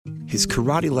his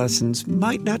karate lessons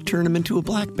might not turn him into a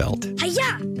black belt.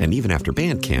 Hi-ya! And even after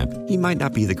band camp, he might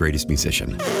not be the greatest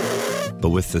musician.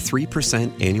 But with the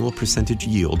 3% annual percentage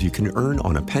yield you can earn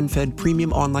on a PenFed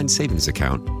premium online savings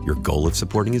account, your goal of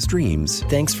supporting his dreams...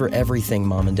 Thanks for everything,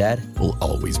 Mom and Dad. ...will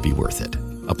always be worth it.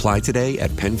 Apply today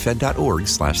at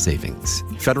PenFed.org/savings.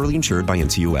 Federally insured by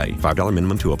NCUA. $5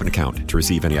 minimum to open account. To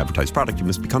receive any advertised product, you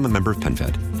must become a member of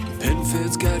PenFed.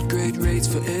 PenFed's got great rates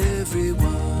for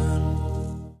everyone.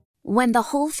 When the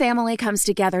whole family comes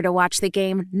together to watch the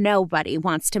game, nobody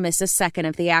wants to miss a second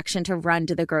of the action to run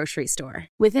to the grocery store.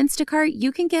 With Instacart,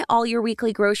 you can get all your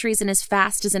weekly groceries in as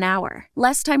fast as an hour.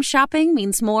 Less time shopping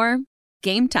means more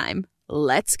game time.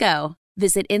 Let's go.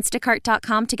 Visit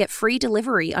instacart.com to get free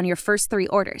delivery on your first 3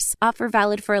 orders. Offer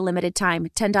valid for a limited time.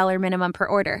 $10 minimum per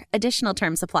order. Additional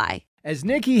terms apply. As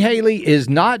Nikki Haley is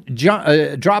not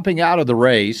dropping out of the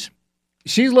race,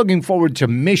 she's looking forward to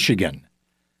Michigan.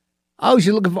 Oh,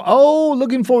 she's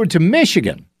looking forward to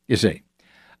Michigan, you see.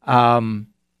 Her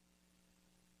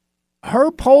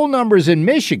poll numbers in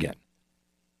Michigan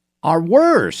are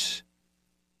worse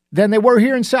than they were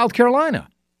here in South Carolina.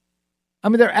 I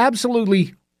mean, they're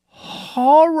absolutely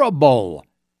horrible.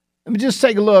 Let me just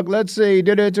take a look. Let's see.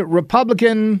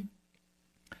 Republican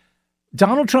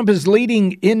Donald Trump is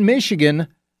leading in Michigan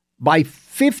by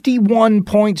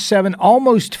 51.7,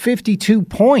 almost 52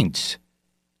 points.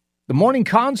 The Morning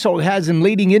Consult has him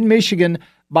leading in Michigan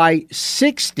by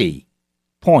 60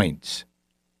 points.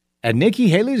 And Nikki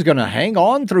Haley's going to hang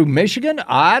on through Michigan?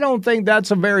 I don't think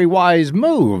that's a very wise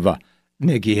move,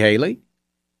 Nikki Haley.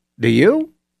 Do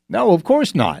you? No, of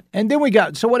course not. And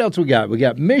then so what else we got? We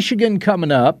got Michigan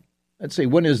coming up. Let's see,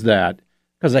 when is that?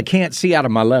 Because I can't see out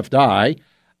of my left eye.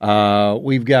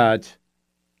 We've got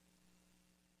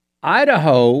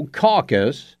Idaho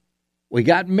caucus. We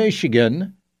got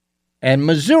Michigan and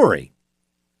Missouri.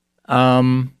 There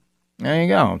you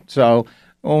go. So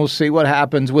we'll see what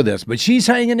happens with this. But she's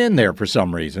hanging in there for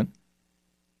some reason.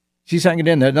 She's hanging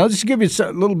in there. Now, let's give you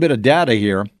a little bit of data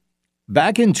here.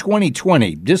 Back in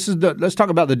 2020, let's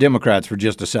talk about the Democrats for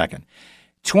just a second.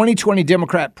 2020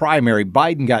 Democrat primary,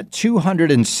 Biden got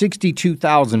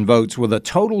 262,000 votes with a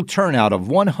total turnout of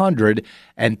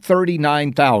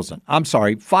 539,000.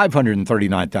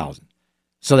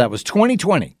 So that was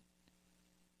 2020.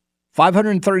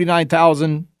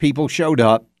 539,000 people showed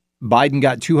up. Biden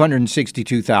got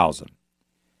 262,000.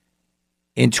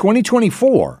 In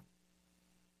 2024,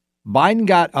 Biden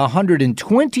got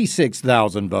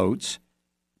 126,000 votes,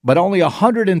 but only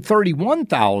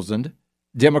 131,000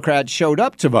 Democrats showed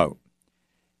up to vote.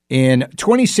 In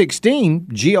 2016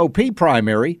 GOP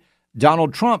primary,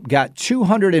 Donald Trump got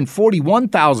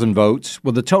 241,000 votes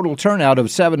with a total turnout of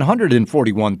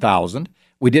 741,000.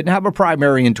 We didn't have a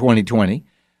primary in 2020.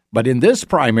 But in this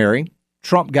primary,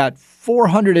 Trump got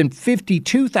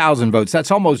 452,000 votes. That's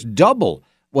almost double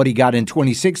what he got in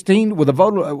 2016 with a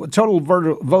total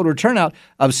voter turnout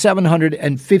of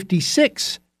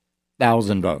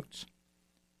 756,000 votes.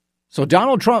 So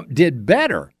Donald Trump did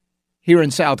better here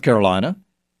in South Carolina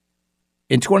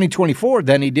in 2024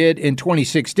 than he did in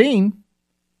 2016.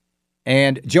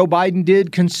 And Joe Biden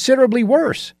did considerably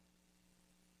worse.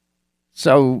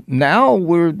 So now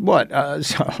we're what? Oh,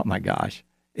 my gosh.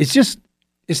 It's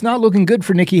not looking good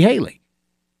for Nikki Haley.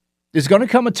 There's going to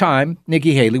come a time,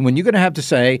 Nikki Haley, when you're going to have to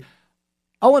say,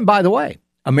 oh, and by the way,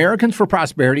 Americans for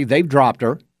Prosperity, they've dropped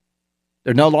her.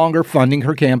 They're no longer funding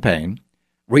her campaign.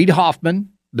 Reid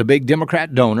Hoffman, the big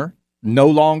Democrat donor, no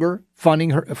longer funding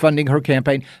her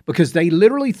campaign because they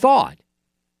literally thought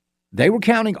they were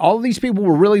counting. All of these people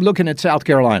were really looking at South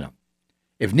Carolina.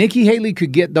 If Nikki Haley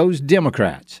could get those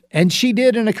Democrats, and she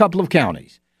did in a couple of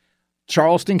counties,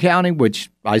 Charleston County, which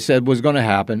I said was going to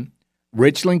happen,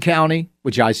 Richland County,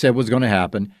 which I said was going to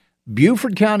happen,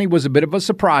 Beaufort County was a bit of a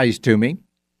surprise to me,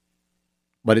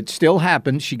 but it still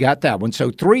happened. She got that one.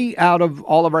 So 3 out of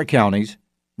all of our counties,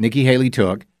 Nikki Haley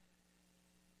took.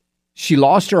 She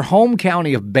lost her home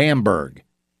county of Bamberg.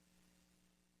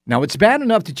 Now, it's bad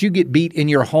enough that you get beat in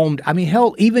your home. I mean,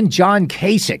 hell, even John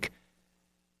Kasich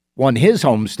won his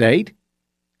home state,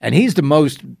 and he's the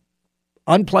most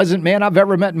unpleasant man I've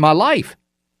ever met in my life.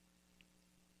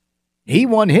 He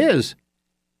won his.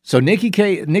 So Nikki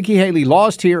Haley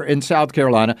lost here in South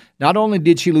Carolina. Not only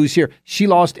did she lose here, she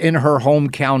lost in her home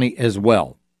county as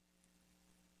well.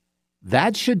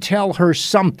 That should tell her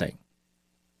something.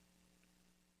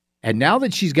 And now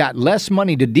that she's got less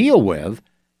money to deal with,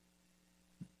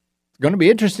 it's going to be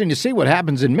interesting to see what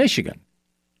happens in Michigan.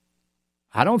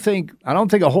 I don't think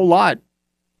a whole lot.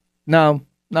 No,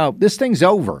 this thing's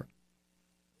over.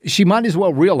 She might as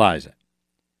well realize it.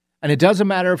 And it doesn't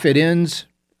matter if it ends.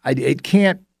 It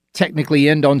can't technically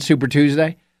end on Super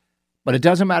Tuesday, but it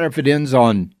doesn't matter if it ends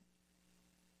on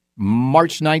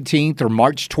March 19th or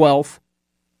March 12th.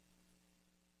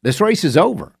 This race is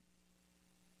over.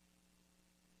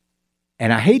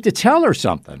 And I hate to tell her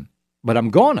something, but I'm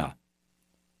gonna.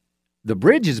 The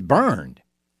bridge is burned.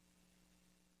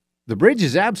 The bridge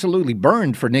is absolutely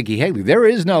burned for Nikki Haley. There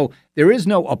is no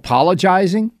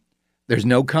apologizing. There's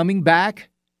no coming back.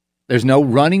 There's no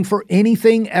running for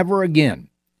anything ever again.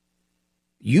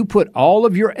 You put all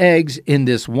of your eggs in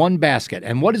this one basket.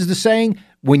 And what is the saying?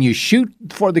 When you shoot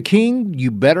for the king,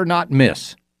 you better not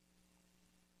miss.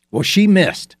 Well, she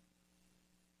missed.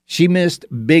 She missed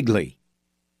bigly.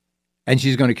 And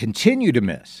she's going to continue to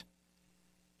miss.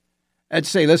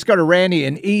 Let's go to Randy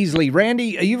and Easley.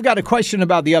 Randy, you've got a question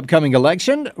about the upcoming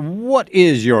election. What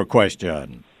is your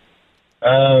question?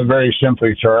 Very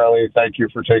simply, Charlie, thank you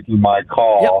for taking my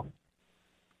call.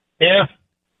 Yep. If,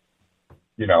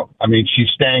 she's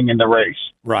staying in the race.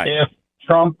 Right. If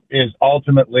Trump is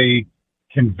ultimately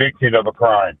convicted of a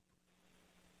crime,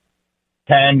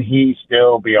 can he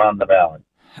still be on the ballot?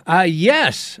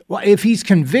 Yes. Well, if he's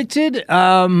convicted,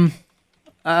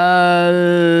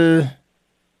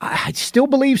 I still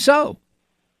believe so,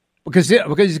 because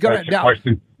he's going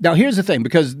to. Now, here's the thing: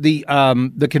 because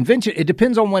the convention, it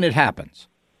depends on when it happens,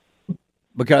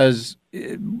 because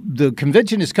the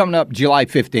convention is coming up July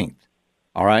 15th.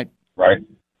 All right. Right.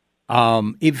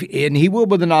 If he will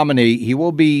be the nominee, he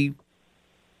will be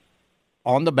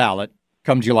on the ballot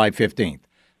come July 15th.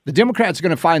 The Democrats are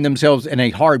going to find themselves in a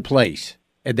hard place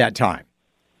at that time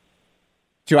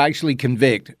to actually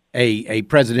convict a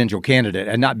presidential candidate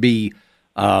and not be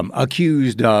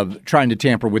accused of trying to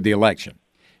tamper with the election.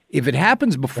 If it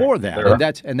happens before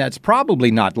that, and that's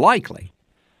probably not likely,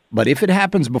 but if it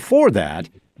happens before that,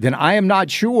 then I am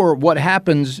not sure what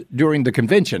happens during the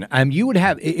convention.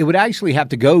 It would actually have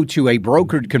to go to a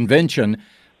brokered convention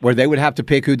where they would have to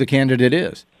pick who the candidate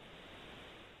is.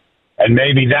 And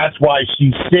maybe that's why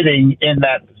she's sitting in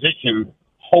that position,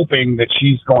 hoping that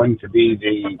she's going to be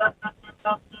the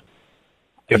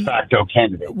de facto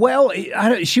candidate. Well,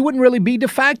 she wouldn't really be de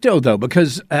facto, though,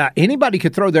 because anybody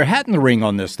could throw their hat in the ring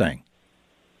on this thing.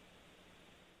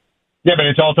 Yeah, but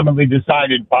it's ultimately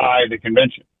decided by the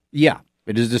convention. Yeah,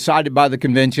 it is decided by the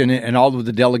convention and all of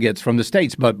the delegates from the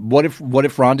states. But what if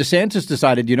Ron DeSantis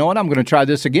decided, you know what, I'm going to try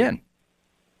this again?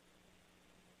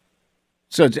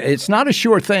 So it's not a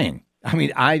sure thing. I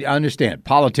mean, I understand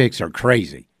politics are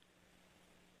crazy.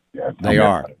 Yeah, they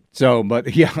are. So,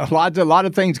 but yeah, a lot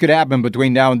of things could happen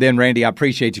between now and then. Randy, I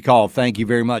appreciate your call. Thank you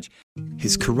very much.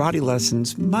 His karate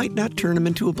lessons might not turn him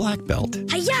into a black belt.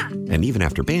 Hi-ya! And even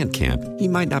after band camp, he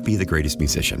might not be the greatest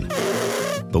musician.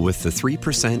 But with the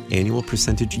 3% annual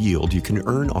percentage yield you can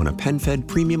earn on a PenFed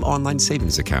premium online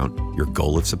savings account, your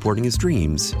goal of supporting his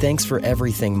dreams... Thanks for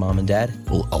everything, Mom and Dad.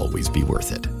 ...will always be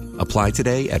worth it. Apply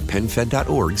today at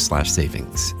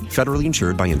PenFed.org/savings. Federally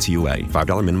insured by NCUA.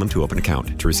 $5 minimum to open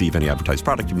account. To receive any advertised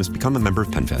product, you must become a member of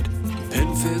PenFed.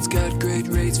 PenFed's got great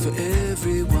rates for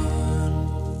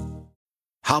everyone.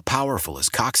 How powerful is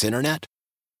Cox Internet?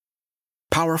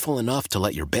 Powerful enough to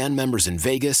let your band members in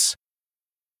Vegas,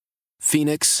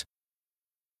 Phoenix,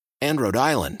 and Rhode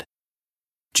Island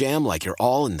jam like you're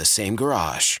all in the same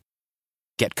garage.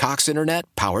 Get Cox Internet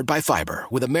powered by fiber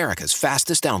with America's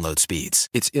fastest download speeds.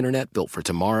 It's internet built for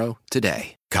tomorrow,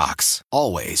 today. Cox,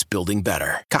 always building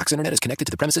better. Cox Internet is connected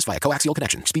to the premises via coaxial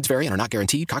connection. Speeds vary and are not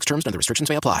guaranteed. Cox terms and other restrictions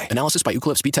may apply. Analysis by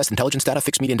Ookla Speed Test Intelligence Data.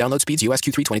 Fixed median download speeds. US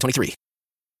Q3 2023.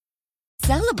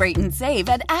 Celebrate and save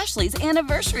at Ashley's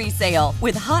Anniversary Sale.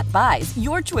 With Hot Buys,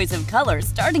 your choice of colors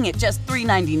starting at just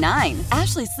 $3.99.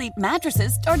 Ashley Sleep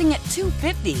mattresses starting at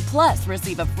 $2.50. Plus,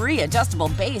 receive a free adjustable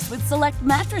base with select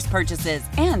mattress purchases.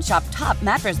 And shop top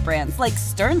mattress brands like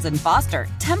Stearns & Foster,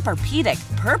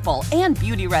 Tempur-Pedic, Purple, and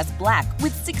Beautyrest Black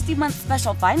with 60-month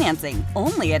special financing.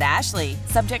 Only at Ashley.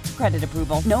 Subject to credit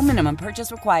approval. No minimum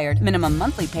purchase required. Minimum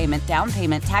monthly payment, down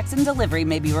payment, tax, and delivery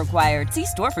may be required. See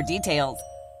store for details.